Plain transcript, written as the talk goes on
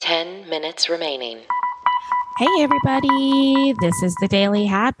10 minutes remaining. Hey, everybody. This is the Daily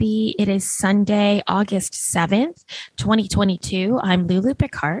Happy. It is Sunday, August 7th, 2022. I'm Lulu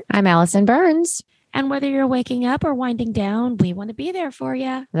Picard. I'm Allison Burns. And whether you're waking up or winding down, we want to be there for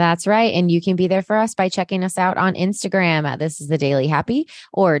you. That's right. And you can be there for us by checking us out on Instagram at This Is The Daily Happy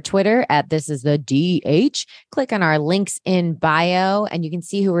or Twitter at This Is The DH. Click on our links in bio and you can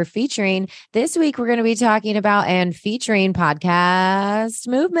see who we're featuring. This week, we're going to be talking about and featuring podcast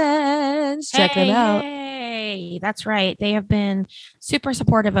movements. Check them out. Hey, that's right. They have been super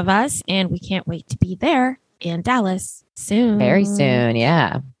supportive of us and we can't wait to be there in Dallas soon. Very soon.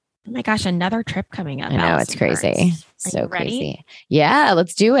 Yeah. Oh my gosh, another trip coming up. I know, Allison it's crazy. Burns. So crazy. Yeah,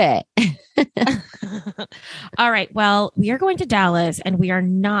 let's do it. All right. Well, we are going to Dallas and we are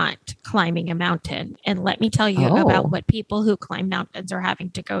not climbing a mountain. And let me tell you about what people who climb mountains are having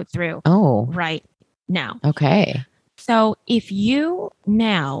to go through right now. Okay. So if you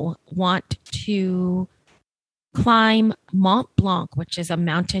now want to climb Mont Blanc, which is a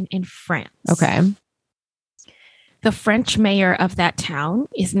mountain in France. Okay. The French mayor of that town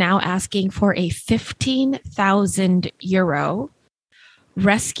is now asking for a 15,000 euro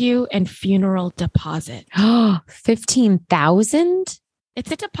rescue and funeral deposit. 15,000?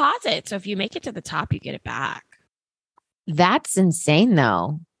 It's a deposit. So if you make it to the top, you get it back. That's insane,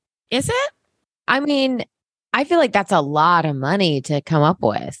 though. Is it? I mean, I feel like that's a lot of money to come up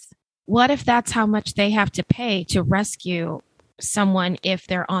with. What if that's how much they have to pay to rescue someone if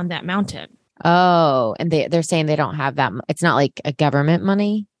they're on that mountain? Oh, and they're saying they don't have that. It's not like a government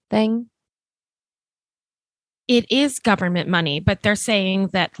money thing. It is government money, but they're saying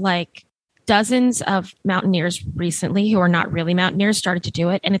that like dozens of mountaineers recently who are not really mountaineers started to do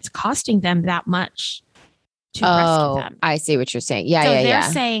it, and it's costing them that much to rescue them. I see what you're saying. Yeah, so yeah,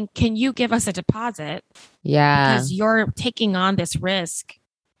 they're saying, can you give us a deposit? Yeah. Because you're taking on this risk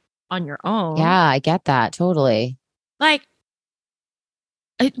on your own. Yeah, I get that. Totally. Like,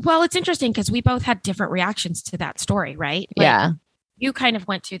 well, it's interesting because we both had different reactions to that story, right? Like, yeah. You kind of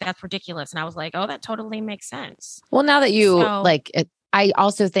went to, that's ridiculous. And I was like, oh, that totally makes sense. Well, now that you I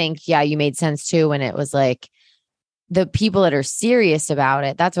also think, yeah, you made sense too when it was like the people that are serious about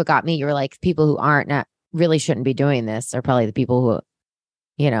it. That's what got me. You were like, people who not really shouldn't be doing this are probably the people who,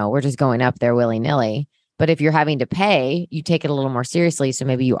 we're just going up there willy nilly. But if you're having to pay, you take it a little more seriously. So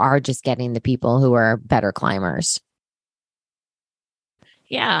maybe you are just getting the people who are better climbers.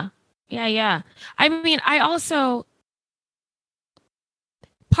 Yeah. Yeah. I mean, I also,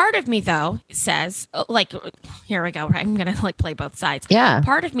 part of me though says, like, here we go. I'm going to play both sides. Yeah.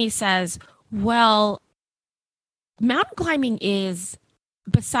 Part of me says, well, mountain climbing is,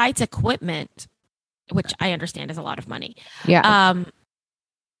 besides equipment, which I understand is a lot of money. Yeah.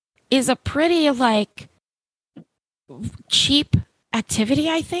 Is a pretty cheap activity,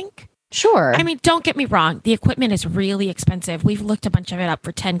 I think. Sure. I mean, don't get me wrong. The equipment is really expensive. We've looked a bunch of it up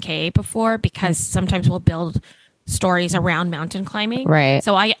for $10,000 before because sometimes we'll build stories around mountain climbing. Right.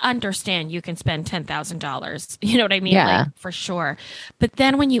 So I understand you can spend $10,000. You know what I mean? Yeah. For sure. But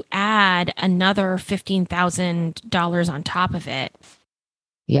then when you add another $15,000 on top of it,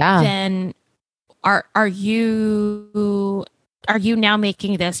 then are you now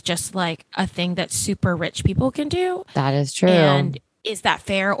making this just like a thing that super rich people can do? That is true. And is that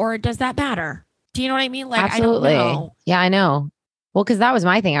fair or does that matter? Do you know what I mean? Like, absolutely. I don't know. Yeah, I know. Well, because that was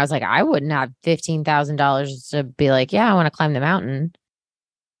my thing. I was like, I wouldn't have $15,000 to be like, yeah, I want to climb the mountain.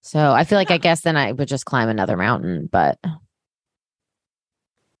 So I feel like I guess then I would just climb another mountain, but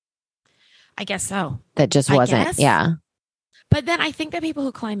I guess so. That just wasn't. Yeah. But then I think that people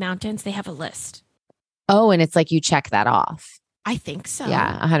who climb mountains, they have a list. Oh, and it's like you check that off. I think so.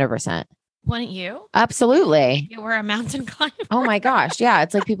 Yeah, 100%. Wouldn't you? Absolutely. If you were a mountain climber. Oh my gosh. Yeah.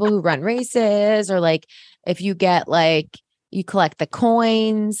 It's like people who run races or like if you get you collect the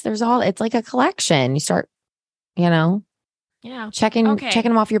coins, it's like a collection. You start, checking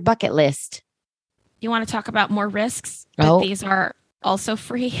them off your bucket list. You want to talk about more risks? But these are also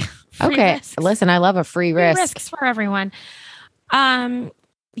free. Okay. Risks. Listen, I love a free risk. Risks for everyone.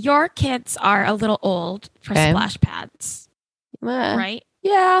 Your kids are a little old for splash pads, right?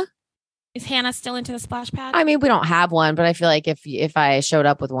 Yeah. Is Hannah still into the splash pad? I mean, we don't have one, but I feel like if I showed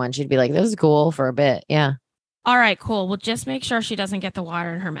up with one, she'd be like, this is cool for a bit. Yeah. All right, cool. Well, just make sure she doesn't get the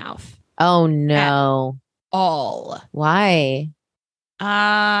water in her mouth. Oh, no. At all. Why?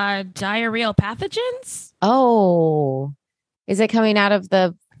 Diarrheal pathogens? Oh. Is it coming out of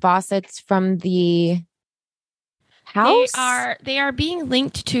the faucets from the house? They are being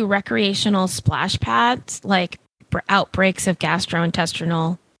linked to recreational splash pads, like outbreaks of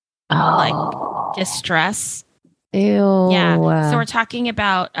gastrointestinal distress. Ew. Yeah. So we're talking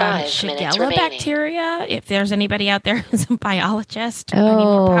about Shigella bacteria. If there's anybody out there who's a biologist, any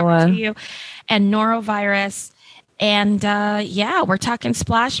more power to you. And norovirus. And we're talking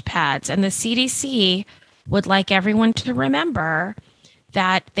splash pads. And the CDC would like everyone to remember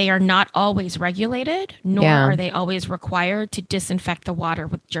that they are not always regulated, nor are they always required to disinfect the water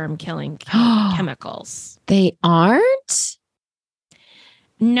with germ-killing chemicals. They aren't?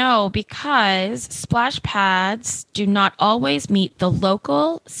 No, because splash pads do not always meet the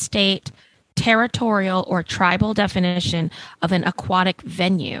local, state, territorial, or tribal definition of an aquatic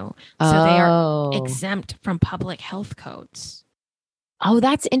venue. So they are exempt from public health codes. Oh,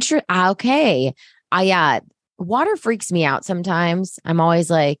 that's interesting. Okay. Water freaks me out sometimes. I'm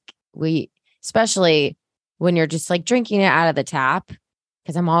always like, especially when you're just like drinking it out of the tap,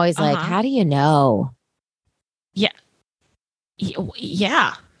 because I'm always like, how do you know? Yeah.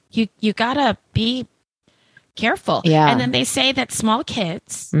 Yeah. You gotta be careful. Yeah. And then they say that small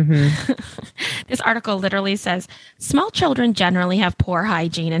kids, this article literally says, small children generally have poor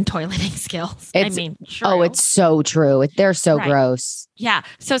hygiene and toileting skills. True. Oh, it's so true. They're so gross. Yeah.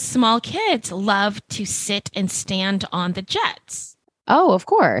 So small kids love to sit and stand on the jets. Oh, of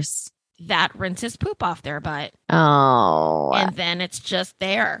course. That rinses poop off their butt. Oh. And then it's just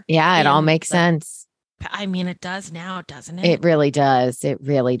there. Yeah, it all makes sense. It does now, doesn't it? It really does. It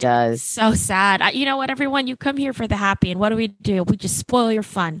really does. So sad. You know what, everyone? You come here for the happy. And what do? We just spoil your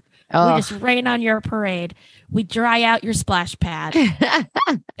fun. We just rain on your parade. We dry out your splash pad.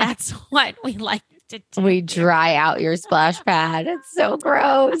 That's what we like to do. We dry out your splash pad. It's so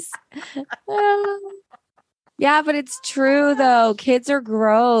gross. Yeah, but it's true, though. Kids are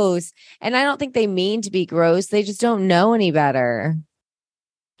gross. And I don't think they mean to be gross. They just don't know any better.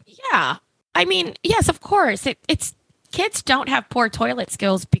 Yeah. Yes, of course. It's kids don't have poor toilet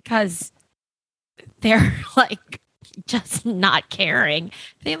skills because they're like just not caring.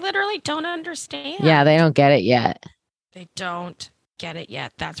 They literally don't understand. Yeah, they don't get it yet. They don't get it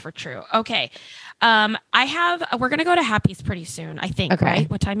yet. That's for true. Okay. We're going to go to Happy's pretty soon, I think. Okay. Right?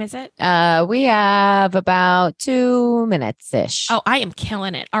 What time is it? We have about 2 minutes-ish. Oh, I am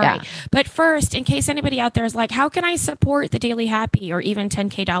killing it. All right. But first, in case anybody out there is like, how can I support the Daily Happy or even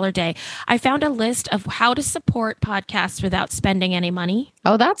 $10K day? I found a list of how to support podcasts without spending any money.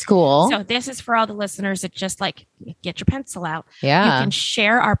 Oh, that's cool. So this is for all the listeners that just like get your pencil out. Yeah. You can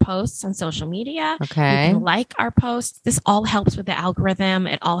share our posts on social media. Okay. You can like our posts. This all helps with the algorithm.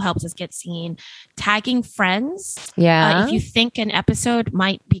 It all helps us get seen. Tagging friends. Yeah. If you think an episode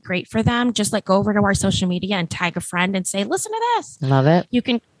might be great for them, just like go over to our social media and tag a friend and say, listen to this. Love it. You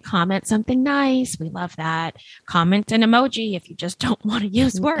can comment something nice. We love that. Comment an emoji if you just don't want to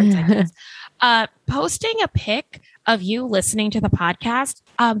use words. Posting a pic of you listening to the podcast.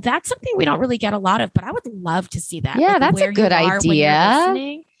 That's something we don't really get a lot of, but I would love to see that. Yeah, that's a good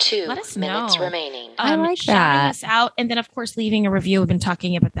idea. 2 Let us minutes know. remaining. I like shouting that. us out, and then of course leaving a review. We've been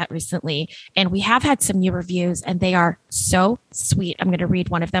talking about that recently, and we have had some new reviews, and they are so sweet. I'm going to read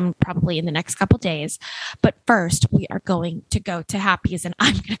one of them probably in the next couple days, but first we are going to go to Happy's, and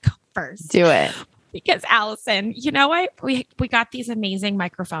I'm going to go first. Do it. Because Allison, you know what? We got these amazing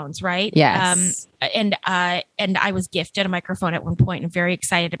microphones, right? Yes. And I was gifted a microphone at one point and very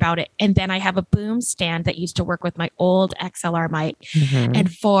excited about it. And then I have a boom stand that used to work with my old XLR mic. Mm-hmm.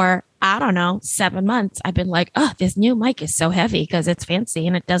 And for, 7 months, I've been like, oh, this new mic is so heavy because it's fancy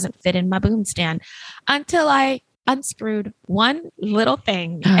and it doesn't fit in my boom stand, until I unscrewed one little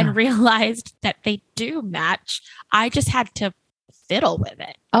thing and realized that they do match. I just had to fiddle with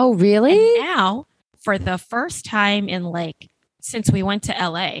it. Oh, really? And now, for the first time since we went to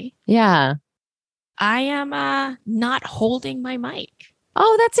LA. Yeah. I am not holding my mic.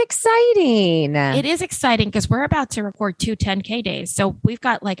 Oh, that's exciting. It is exciting because we're about to record 2 10K days. So we've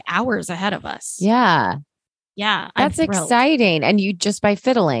got hours ahead of us. Yeah. Yeah. That's exciting. And you just by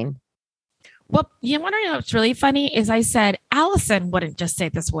fiddling. Well, you want to know what's really funny is I said, Allison wouldn't just say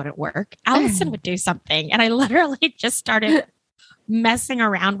this wouldn't work. Allison would do something. And I literally just started messing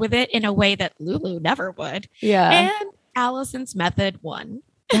around with it in a way that Lulu never would. Yeah. And Allison's method won.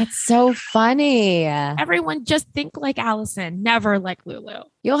 That's so funny. Everyone just think like Allison, never like Lulu.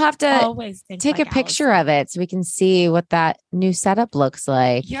 You'll have to always take a picture of it so we can see what that new setup looks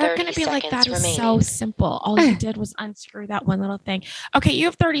like. You're going to be like, that is so simple. All you did was unscrew that one little thing. Okay, you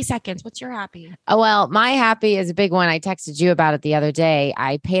have 30 seconds. What's your happy? Oh, well, my happy is a big one. I texted you about it the other day.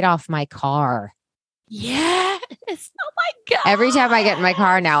 I paid off my car. Yes. Oh my God. Every time I get in my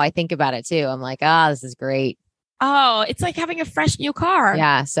car now, I think about it too. I'm like, this is great. Oh, it's like having a fresh new car.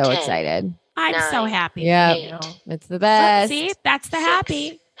 Yeah. So 10, excited. I'm 9, so happy. Yeah. It's the best. See, that's the 6,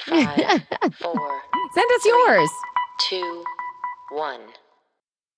 happy. 5, 4. Send us yours. 2, 1.